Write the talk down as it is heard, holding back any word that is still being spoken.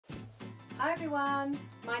Hi everyone,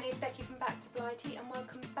 my name is Becky from Back to Blighty and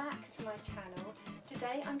welcome back to my channel.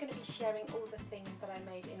 Today I'm going to be sharing all the things that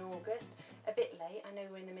I made in August. A bit late, I know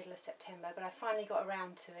we're in the middle of September, but I finally got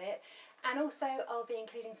around to it. And also I'll be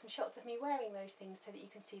including some shots of me wearing those things so that you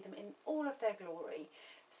can see them in all of their glory.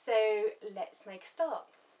 So let's make a start.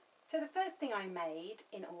 So the first thing I made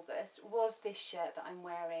in August was this shirt that I'm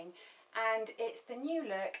wearing, and it's the New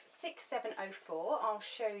Look 6704. I'll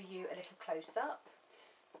show you a little close up.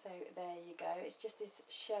 So there you go, it's just this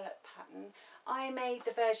shirt pattern. I made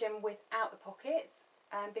the version without the pockets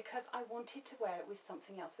because I wanted to wear it with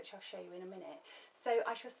something else, which I'll show you in a minute. So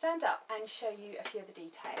I shall stand up and show you a few of the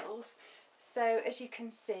details. So as you can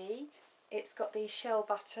see, it's got these shell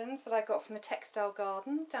buttons that I got from the Textile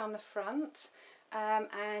Garden down the front.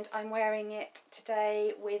 And I'm wearing it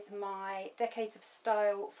today with my Decades of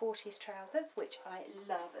Style 40s trousers, which I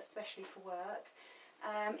love, especially for work.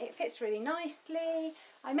 It fits really nicely.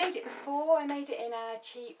 I made it before, I made it in a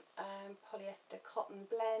cheap polyester cotton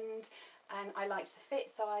blend and I liked the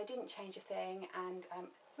fit, so I didn't change a thing, and I'm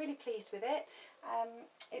really pleased with it.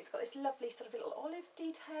 It's got this lovely sort of little olive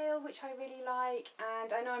detail which I really like,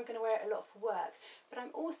 and I know I'm going to wear it a lot for work, but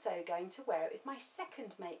I'm also going to wear it with my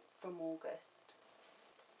second make from August.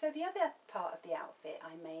 So the other part of the outfit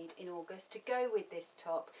I made in August to go with this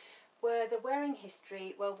top were the Wearing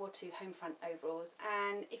History World War II home front overalls,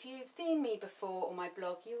 and if you've seen me before on my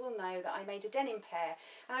blog you will know that I made a denim pair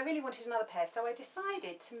and I really wanted another pair, so I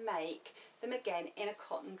decided to make them again in a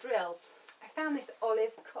cotton drill. I found this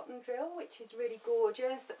olive cotton drill which is really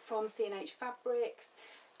gorgeous from C&H Fabrics,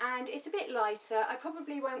 and it's a bit lighter. I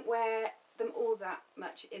probably won't wear them all that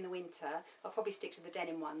much in the winter, I'll probably stick to the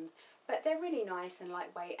denim ones, but they're really nice and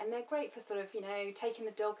lightweight, and they're great for sort of, you know, taking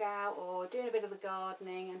the dog out or doing a bit of the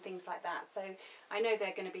gardening and things like that, so I know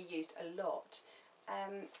they're going to be used a lot.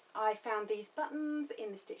 I found these buttons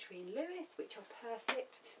in the Stitchery in Lewis which are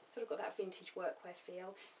perfect, sort of got that vintage workwear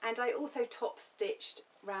feel, and I also top stitched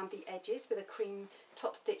round the edges with a cream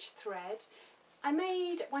top stitch thread. I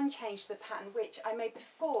made one change to the pattern which I made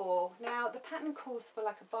before. Now the pattern calls for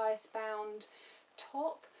like a bias bound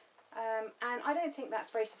top, and I don't think that's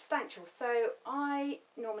very substantial, so I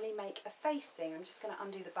normally make a facing. I'm just going to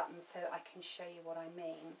undo the buttons so I can show you what I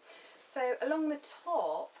mean. So along the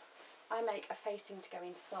top I make a facing to go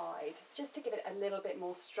inside just to give it a little bit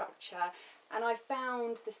more structure, and I've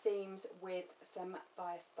bound the seams with some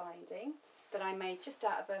bias binding that I made just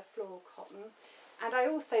out of a floral cotton. And I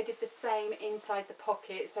also did the same inside the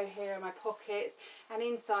pockets, so here are my pockets, and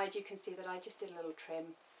inside you can see that I just did a little trim.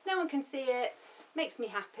 No one can see it, makes me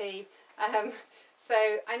happy, so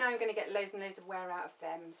I know I'm going to get loads and loads of wear out of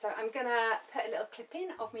them. So I'm going to put a little clip in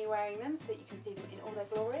of me wearing them so that you can see them in all their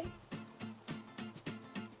glory.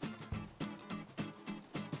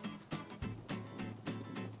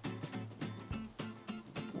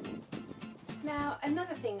 Now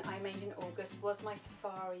another thing I made in August was my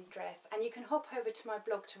safari dress, and you can hop over to my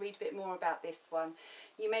blog to read a bit more about this one.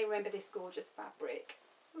 You may remember this gorgeous fabric,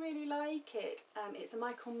 really like it. It's a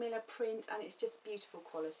Michael Miller print and it's just beautiful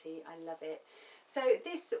quality, I love it. So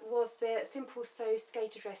this was the Simple Sew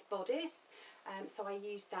skater dress bodice, so I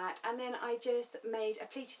used that, and then I just made a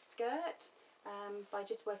pleated skirt by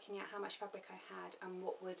just working out how much fabric I had and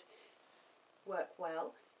what would work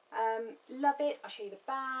well. Love it. I'll show you the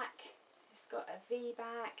back. Got a V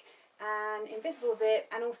back and invisible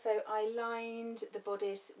zip, and also I lined the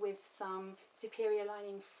bodice with some superior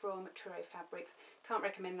lining from Truro Fabrics. Can't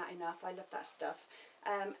recommend that enough, I love that stuff.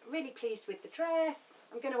 Really pleased with the dress.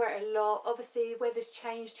 I'm going to wear it a lot. Obviously weather's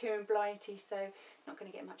changed here in Blighty, so not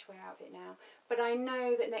going to get much wear out of it now, but I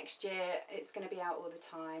know that next year it's going to be out all the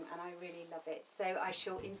time and I really love it, so I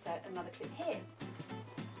shall insert another clip here.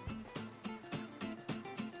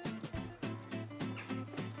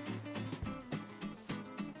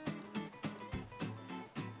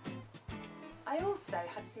 I also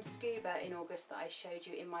had some scuba in August that I showed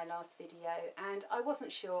you in my last video, and I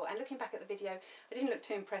wasn't sure, and looking back at the video I didn't look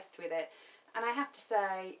too impressed with it, and I have to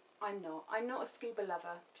say I'm not a scuba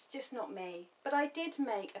lover, it's just not me, but I did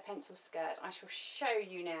make a pencil skirt. I shall show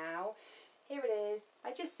you now. Here it is.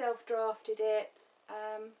 I just self-drafted it.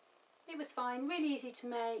 It was fine, really easy to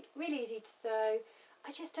make, really easy to sew.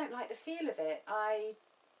 I just don't like the feel of it. I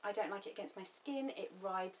don't like it against my skin, it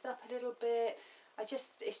rides up a little bit.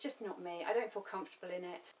 It's just not me. I don't feel comfortable in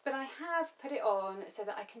it, but I have put it on so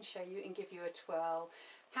that I can show you and give you a twirl.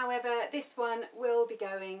 However, this one will be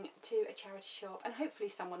going to a charity shop and hopefully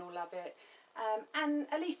someone will love it, and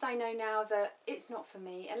at least I know now that it's not for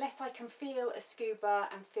me. Unless I can feel a scuba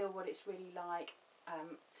and feel what it's really like,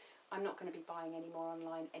 I'm not going to be buying any more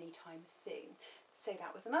online anytime soon. So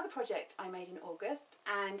that was another project I made in August,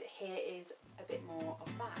 and here is a bit more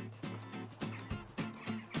of that.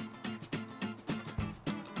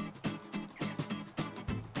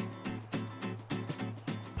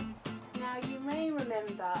 Now you may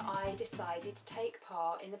remember I decided to take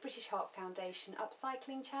part in the British Heart Foundation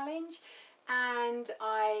Upcycling Challenge, and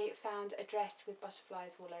I found a dress with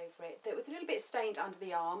butterflies all over it that was a little bit stained under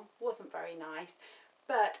the arm, wasn't very nice,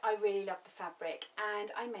 but I really loved the fabric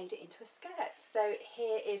and I made it into a skirt. So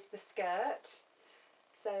here is the skirt.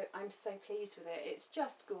 So I'm so pleased with it. It's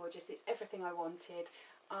just gorgeous. It's everything I wanted.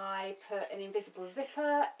 I put an invisible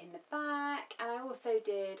zipper in the back, and I also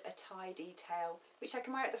did a tie detail, which I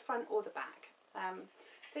can wear at the front or the back.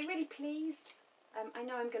 So really pleased. I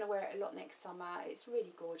know I'm going to wear it a lot next summer. It's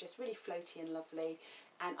really gorgeous, really floaty and lovely,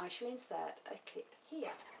 and I shall insert a clip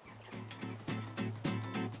here.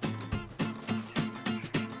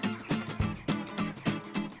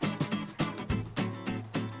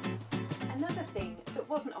 Another thing that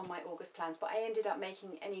wasn't on my August plans, but I ended up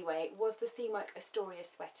making anyway, was the Seamwork Astoria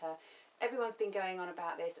sweater. Everyone's been going on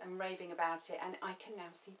about this and raving about it, and I can now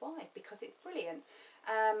see why, because it's brilliant.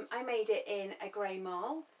 I made it in a grey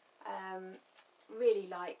marl. Really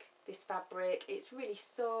like this fabric. It's really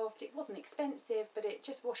soft. It wasn't expensive, but it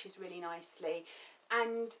just washes really nicely,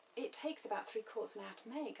 and it takes about 3/4 an hour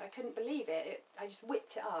to make. I couldn't believe it. I just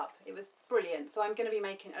whipped it up. It was brilliant. So I'm going to be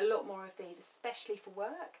making a lot more of these, especially for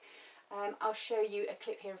work. I'll show you a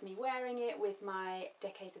clip here of me wearing it with my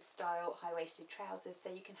Decades of Style high-waisted trousers, so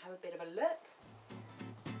you can have a bit of a look.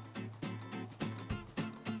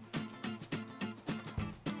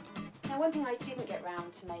 Now, one thing I didn't get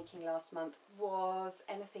round to making last month was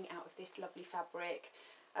anything out of this lovely fabric.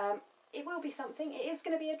 It will be something. It is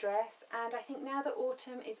going to be a dress, and I think now that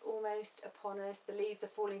autumn is almost upon us, the leaves are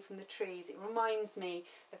falling from the trees, it reminds me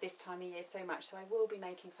of this time of year so much, so I will be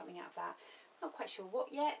making something out of that. Not quite sure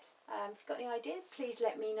what yet. If you've got any ideas, please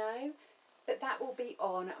let me know, but that will be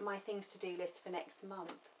on my things to do list for next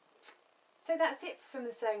month. So that's it from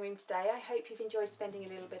the sewing room today. I hope you've enjoyed spending a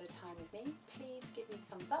little bit of time with me. Please give me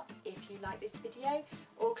a thumbs up if you like this video,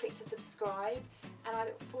 or click to subscribe, and I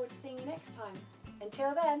look forward to seeing you next time.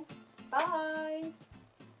 Until then, bye!